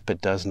 The leopard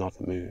does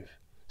not move,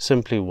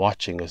 simply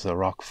watching as the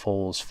rock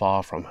falls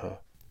far from her.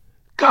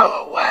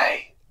 "Go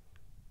away!"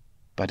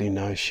 But he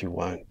knows she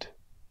won't.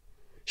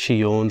 She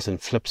yawns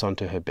and flips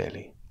onto her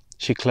belly.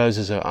 She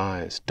closes her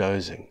eyes,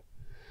 dozing.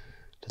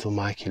 Little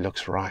Mikey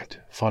looks right,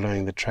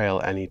 following the trail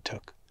Annie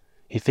took.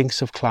 He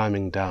thinks of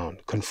climbing down,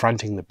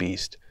 confronting the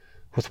beast.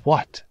 With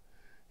what?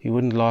 He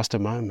wouldn't last a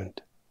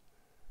moment.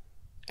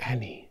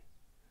 Annie.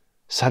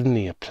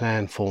 Suddenly a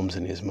plan forms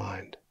in his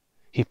mind.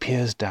 He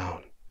peers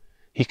down.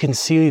 He can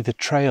see the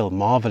trail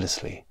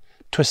marvelously,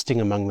 twisting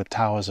among the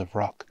towers of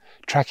rock,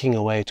 tracking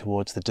away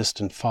towards the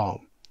distant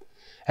farm.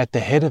 At the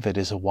head of it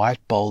is a white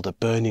boulder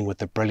burning with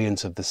the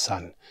brilliance of the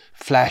sun,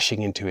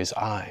 flashing into his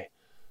eye.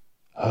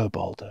 Her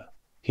boulder,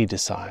 he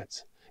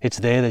decides. It's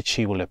there that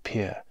she will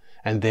appear,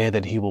 and there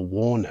that he will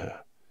warn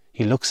her.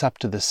 He looks up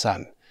to the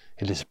sun.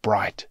 It is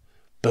bright,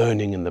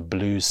 burning in the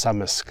blue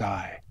summer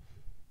sky.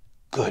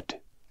 Good.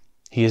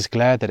 He is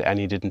glad that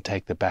Annie didn't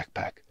take the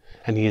backpack,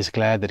 and he is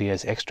glad that he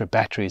has extra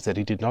batteries that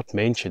he did not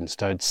mention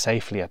stowed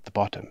safely at the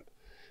bottom,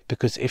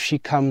 because if she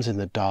comes in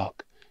the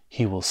dark,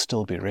 he will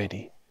still be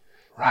ready.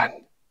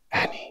 "Run,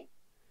 Annie,"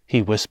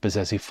 he whispers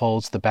as he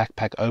folds the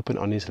backpack open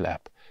on his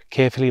lap,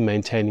 carefully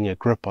maintaining a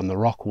grip on the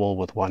rock wall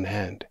with one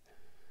hand.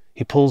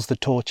 He pulls the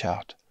torch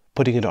out,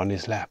 putting it on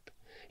his lap.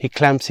 He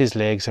clamps his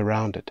legs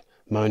around it,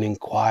 moaning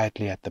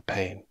quietly at the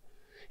pain.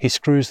 He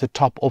screws the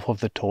top off of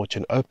the torch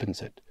and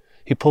opens it.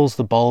 He pulls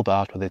the bulb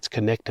out with its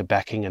connector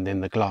backing and then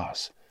the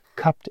glass.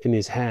 Cupped in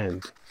his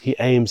hand, he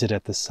aims it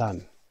at the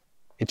sun.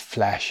 It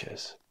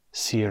flashes,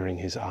 searing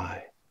his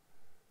eye.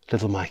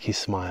 Little Mikey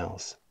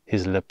smiles,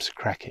 his lips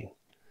cracking.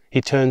 He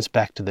turns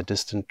back to the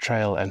distant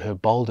trail, and her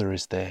boulder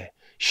is there,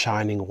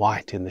 shining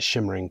white in the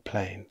shimmering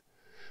plain.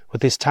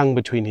 With his tongue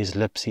between his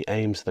lips, he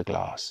aims the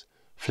glass,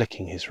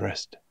 flicking his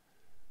wrist.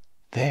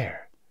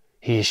 There!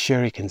 He is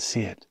sure he can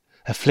see it,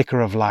 a flicker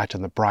of light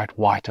on the bright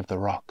white of the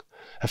rock,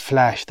 a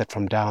flash that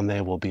from down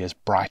there will be as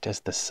bright as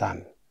the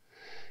sun.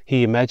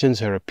 He imagines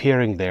her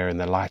appearing there and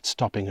the light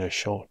stopping her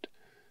short,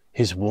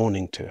 his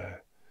warning to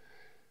her.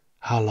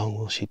 How long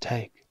will she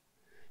take?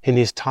 In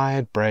his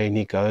tired brain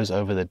he goes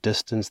over the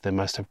distance they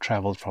must have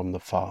travelled from the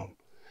farm,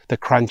 the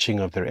crunching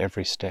of their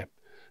every step,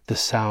 the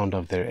sound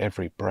of their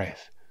every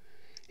breath.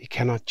 He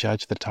cannot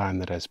judge the time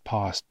that has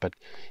passed, but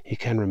he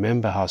can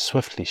remember how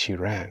swiftly she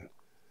ran.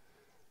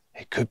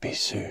 "It could be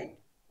soon,"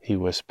 he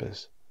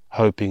whispers,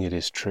 hoping it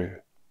is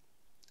true.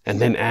 And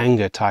then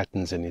anger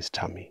tightens in his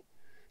tummy.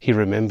 He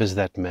remembers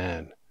that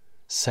man,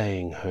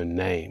 saying her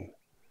name.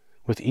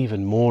 With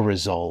even more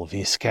resolve,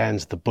 he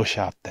scans the bush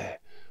out there,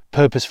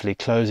 purposefully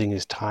closing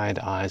his tired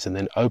eyes and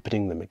then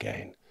opening them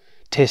again,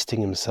 testing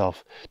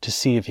himself to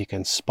see if he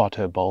can spot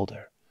her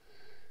boulder.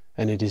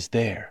 And it is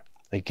there,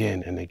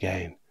 again and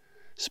again,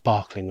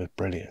 sparkling with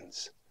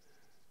brilliance.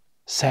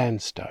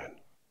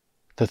 Sandstone.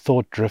 The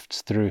thought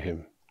drifts through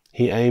him.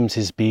 He aims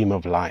his beam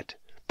of light,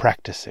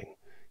 practicing,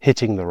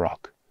 hitting the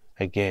rock,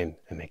 again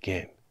and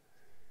again.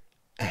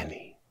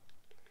 Annie.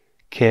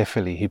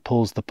 Carefully he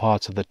pulls the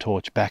parts of the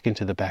torch back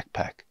into the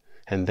backpack,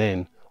 and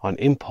then, on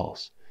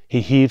impulse,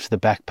 he heaves the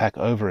backpack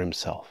over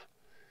himself.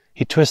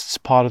 He twists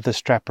part of the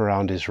strap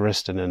around his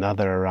wrist and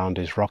another around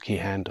his rocky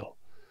handle.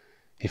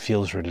 He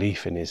feels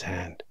relief in his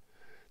hand.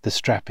 The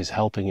strap is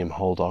helping him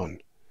hold on.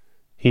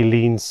 He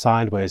leans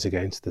sideways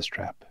against the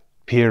strap,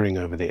 peering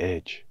over the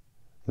edge.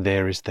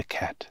 There is the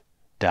cat,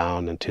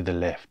 down and to the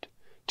left,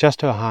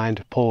 just her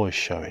hind paws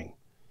showing.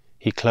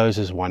 He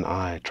closes one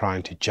eye,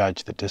 trying to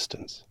judge the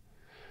distance.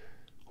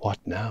 What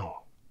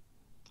now?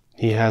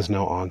 He has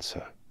no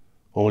answer.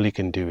 All he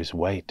can do is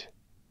wait.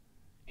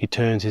 He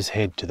turns his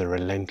head to the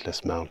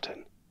relentless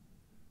mountain.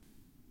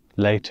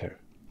 Later,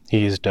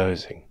 he is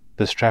dozing,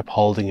 the strap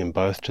holding him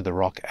both to the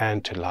rock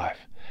and to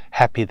life,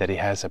 happy that he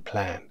has a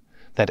plan,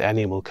 that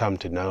Annie will come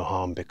to no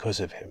harm because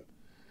of him.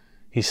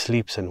 He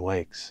sleeps and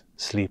wakes,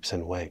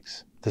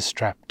 the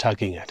strap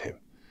tugging at him.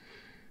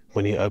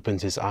 When he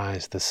opens his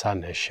eyes, the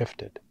sun has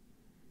shifted.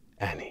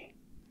 Annie.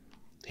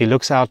 He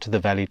looks out to the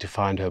valley to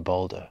find her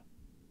boulder.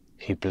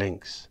 He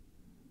blinks.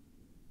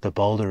 The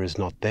boulder is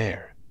not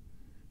there.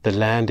 The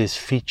land is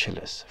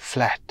featureless,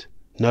 flat,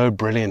 no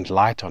brilliant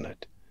light on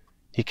it.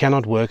 He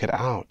cannot work it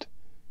out.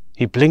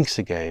 He blinks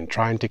again,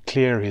 trying to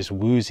clear his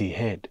woozy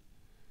head.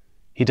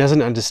 He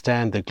doesn't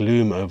understand the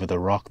gloom over the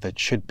rock that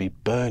should be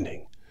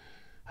burning,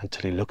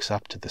 until he looks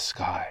up to the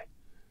sky.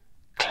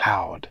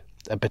 Cloud,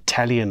 a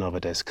battalion of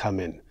it has come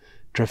in,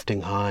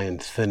 drifting high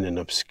and thin and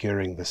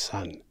obscuring the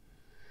sun.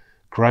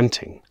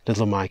 Grunting,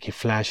 little Mikey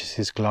flashes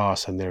his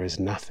glass and there is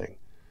nothing.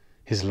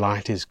 His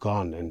light is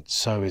gone, and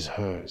so is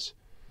hers.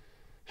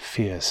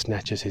 Fear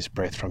snatches his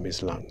breath from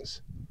his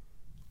lungs.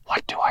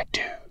 What do I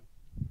do?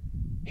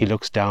 He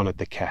looks down at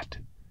the cat.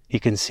 He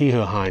can see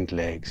her hind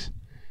legs.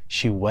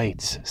 She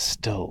waits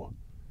still.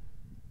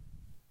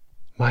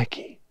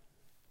 Mikey.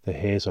 The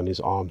hairs on his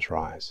arms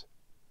rise.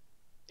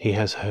 He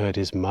has heard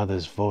his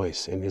mother's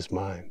voice in his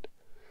mind.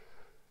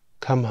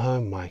 Come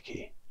home,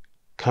 Mikey.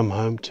 Come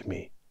home to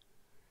me.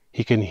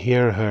 He can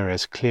hear her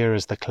as clear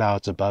as the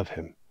clouds above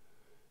him.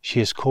 She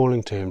is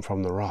calling to him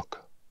from the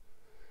rock.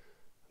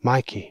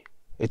 "Mikey,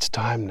 it's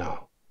time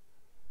now.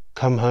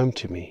 Come home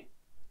to me."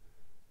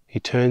 He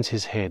turns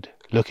his head,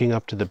 looking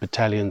up to the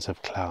battalions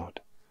of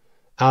cloud.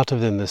 Out of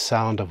them the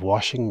sound of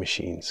washing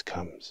machines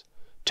comes,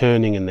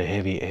 turning in the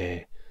heavy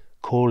air,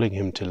 calling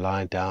him to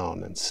lie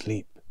down and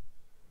sleep.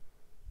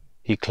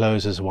 He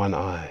closes one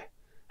eye,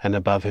 and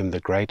above him the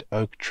great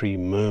oak tree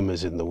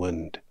murmurs in the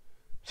wind,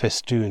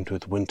 festooned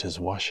with winter's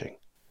washing.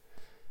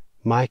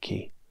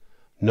 "Mikey,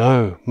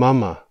 no,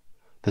 Mama."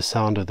 The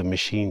sound of the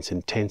machines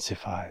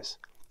intensifies.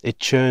 It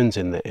churns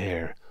in the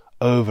air,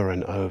 over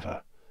and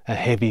over, a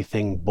heavy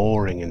thing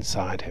boring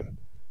inside him.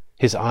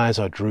 His eyes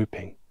are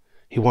drooping.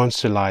 He wants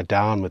to lie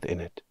down within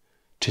it,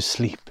 to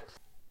sleep,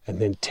 and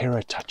then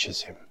terror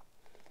touches him.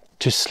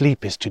 To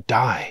sleep is to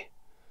die.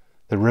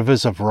 The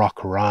rivers of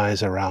rock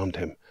rise around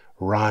him,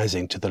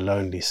 rising to the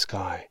lonely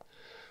sky.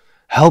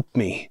 "Help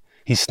me!"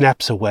 He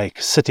snaps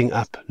awake, sitting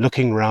up,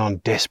 looking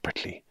round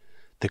desperately.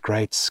 The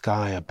great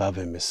sky above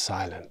him is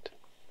silent.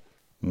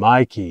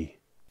 "Mikey!"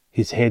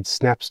 His head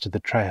snaps to the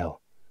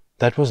trail.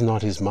 That was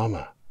not his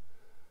mama.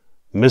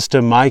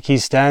 "Mr. Mikey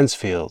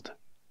Stansfield!"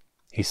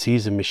 He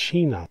sees a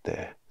machine out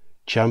there,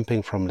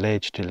 jumping from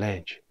ledge to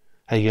ledge,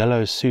 a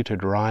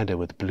yellow-suited rider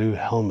with blue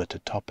helmet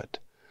atop it.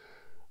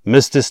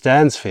 "Mr.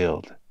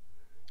 Stansfield!"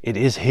 It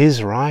is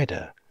his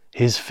rider,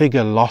 his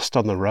figure lost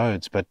on the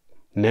roads, but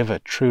never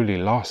truly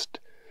lost.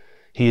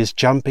 He is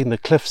jumping the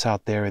cliffs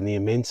out there in the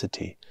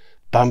immensity,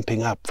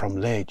 bumping up from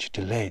ledge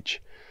to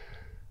ledge.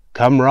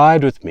 "Come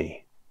ride with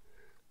me."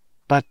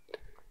 "But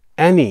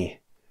Annie,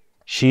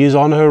 she is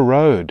on her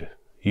road.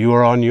 You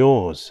are on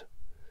yours."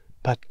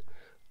 "But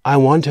I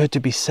want her to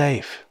be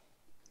safe."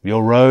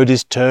 "Your road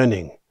is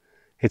turning.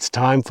 It's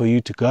time for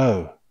you to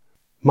go."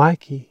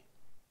 "Mikey."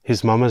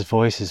 His mama's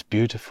voice is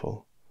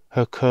beautiful.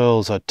 Her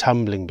curls are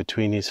tumbling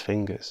between his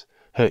fingers,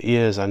 her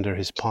ears under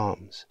his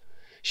palms.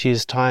 She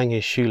is tying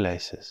his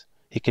shoelaces.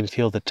 He can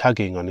feel the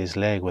tugging on his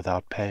leg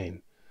without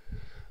pain.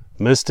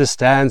 "Mr.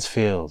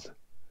 Stansfield."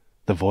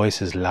 The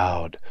voice is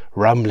loud,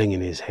 rumbling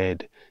in his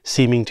head,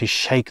 seeming to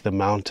shake the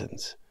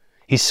mountains.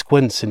 He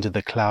squints into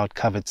the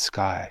cloud-covered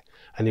sky,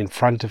 and in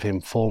front of him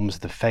forms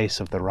the face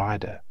of the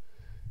rider.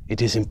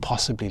 It is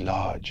impossibly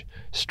large,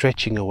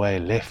 stretching away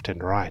left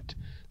and right,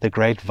 the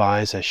great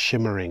visor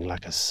shimmering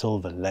like a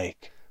silver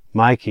lake.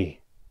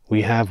 "Mikey,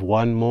 we have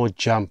one more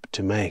jump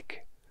to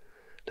make."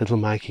 Little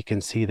Mikey can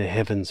see the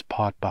heavens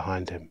part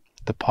behind him,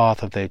 the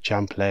path of their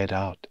jump laid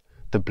out,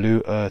 the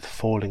blue earth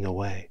falling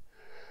away.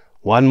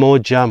 "One more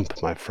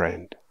jump, my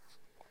friend."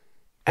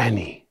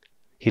 "Annie."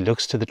 He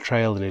looks to the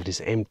trail and it is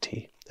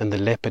empty, and the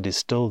leopard is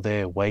still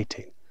there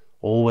waiting,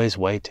 always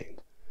waiting.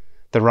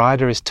 The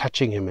rider is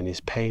touching him and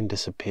his pain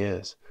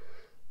disappears.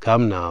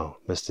 "Come now,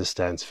 Mr.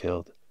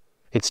 Stansfield.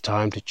 It's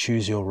time to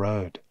choose your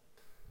road."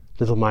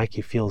 Little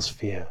Mikey feels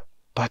fear.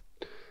 "But,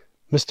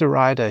 Mr.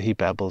 Rider," he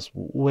babbles,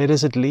 "where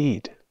does it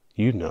lead?"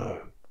 "You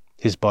know."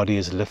 His body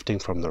is lifting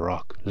from the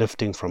rock,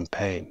 lifting from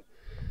pain.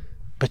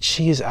 "But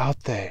she is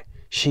out there.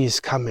 She is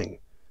coming."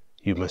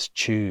 "You must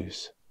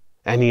choose."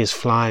 Annie is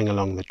flying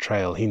along the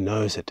trail. He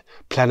knows it.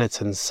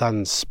 Planets and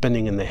suns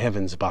spinning in the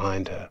heavens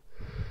behind her.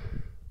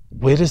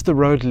 "Where does the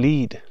road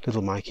lead?"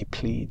 Little Mikey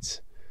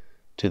pleads.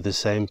 "To the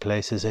same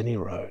place as any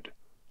road.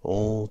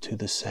 All to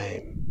the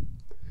same."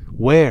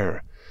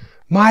 "Where?"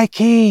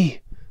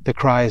 "Mikey!" The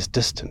cry is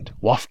distant,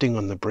 wafting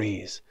on the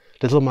breeze.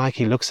 Little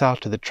Mikey looks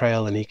out to the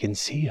trail and he can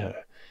see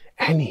her.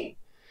 Annie!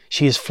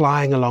 She is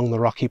flying along the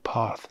rocky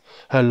path,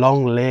 her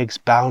long legs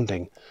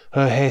bounding,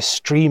 her hair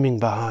streaming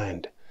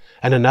behind,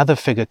 and another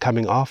figure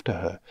coming after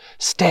her.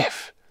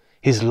 Steph!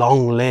 His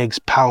long legs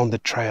pound the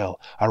trail,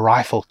 a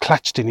rifle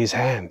clutched in his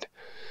hand.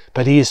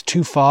 But he is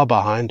too far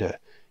behind her.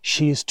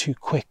 She is too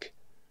quick.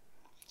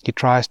 He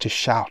tries to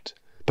shout,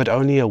 but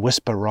only a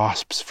whisper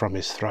rasps from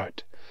his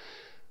throat.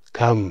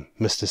 "Come,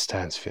 Mr.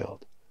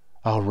 Stansfield.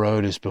 Our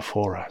road is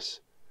before us."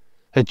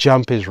 A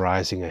jump is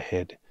rising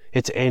ahead,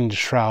 its end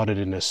shrouded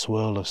in a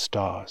swirl of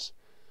stars.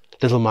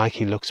 Little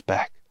Mikey looks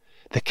back.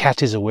 The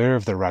cat is aware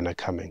of the runner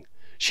coming.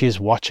 She is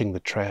watching the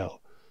trail,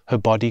 her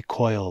body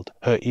coiled,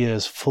 her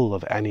ears full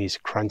of Annie's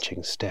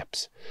crunching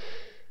steps.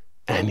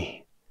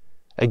 Annie.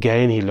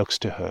 Again he looks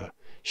to her.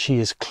 She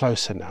is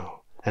closer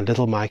now, and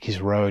little Mikey's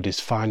road is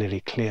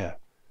finally clear.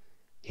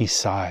 He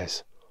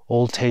sighs,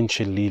 all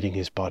tension leaving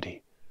his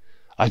body.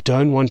 "I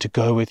don't want to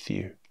go with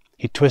you."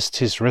 He twists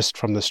his wrist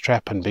from the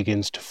strap and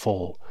begins to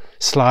fall,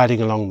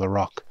 sliding along the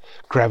rock,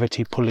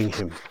 gravity pulling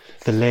him,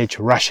 the ledge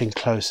rushing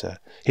closer,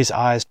 his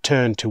eyes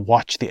turned to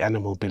watch the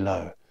animal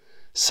below.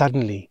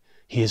 Suddenly,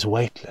 he is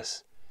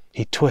weightless.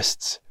 He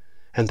twists,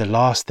 and the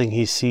last thing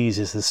he sees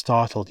is the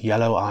startled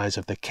yellow eyes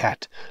of the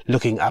cat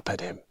looking up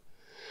at him.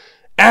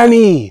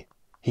 "Annie!"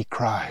 he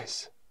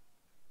cries.